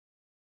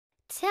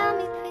Tell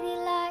me pretty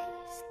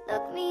lies,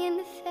 look me in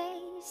the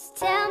face.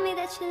 Tell me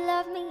that you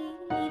love me,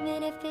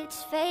 even if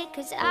it's fake.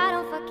 Cause I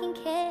don't fucking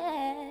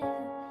care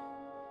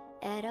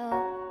at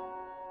all.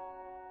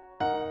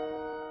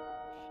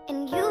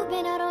 And you've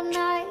been out all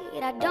night,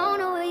 I don't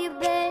know where you've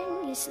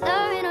been. You're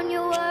slurring on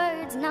your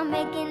words, not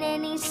making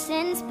any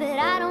sense. But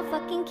I don't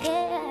fucking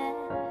care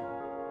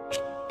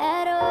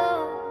at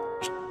all.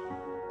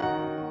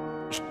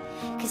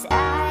 Cause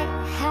I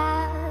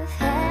have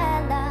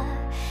hella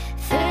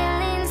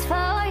feelings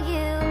for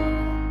you.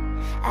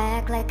 I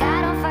act like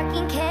I don't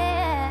fucking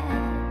care,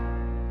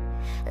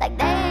 like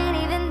they ain't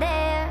even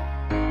there.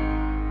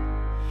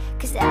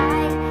 Cause I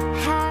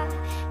have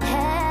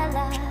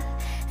hella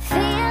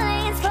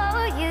feelings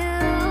for you.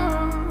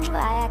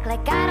 I act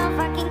like I don't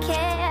fucking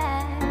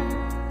care,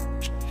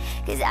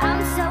 cause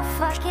I'm so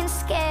fucking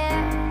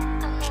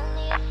scared. I'm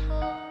only a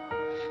fool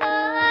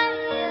for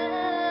you.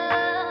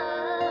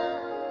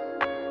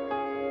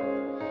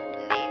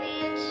 Maybe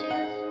you're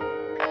too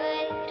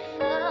good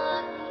for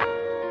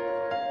me.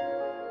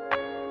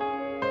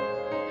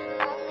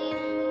 I'm only a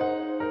fool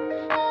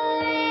for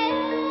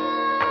you.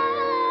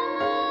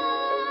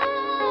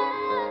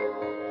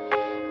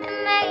 And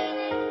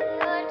maybe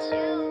you're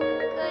too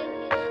good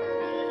for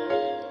me.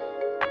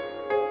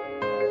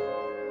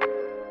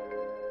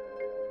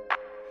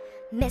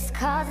 Missed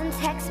calls and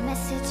text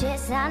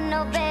messages, I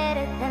know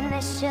better than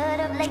this.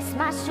 Should've laced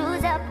my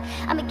shoes up,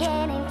 I'm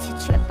beginning to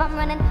trip. I'm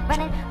running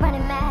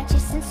mad,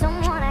 chasing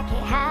someone I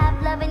can't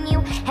have. Loving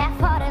you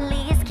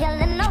half-heartedly is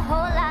killing a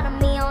whole lot of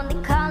me. Only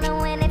calling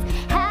when it's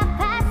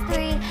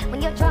 3:30.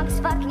 When you're drunk as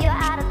fuck and you're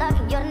out of luck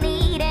and you're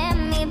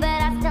needing me, but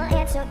I still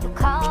answer your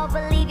call.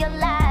 Believe your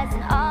lies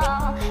and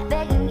all,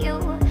 begging you,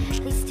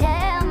 please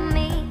tell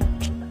me.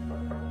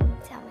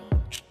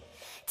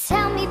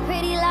 Tell me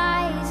pretty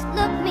lies,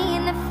 look me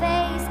in the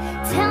face.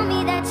 Tell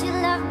me that you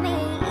love me,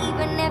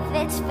 even if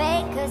it's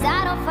fake. Cause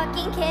I don't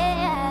fucking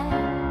care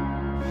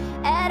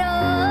at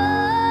all.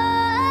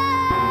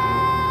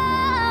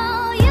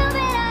 You've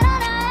been out all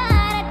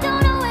night, I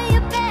don't know where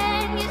you've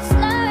been. You're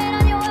slurring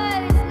on your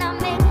words, not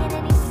making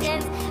any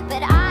sense.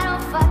 But I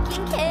don't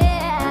fucking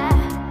care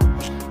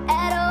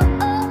at all.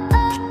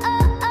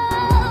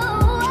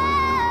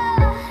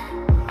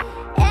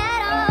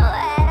 At all.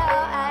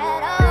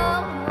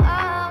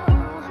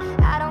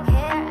 I don't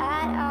care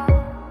at all.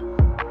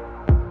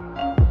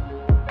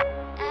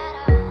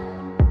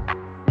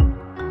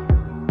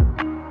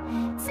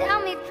 Tell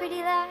me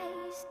pretty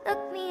lies,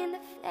 look me in the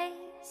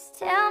face.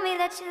 Tell me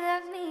that you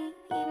love me,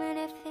 even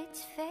if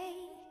it's fake.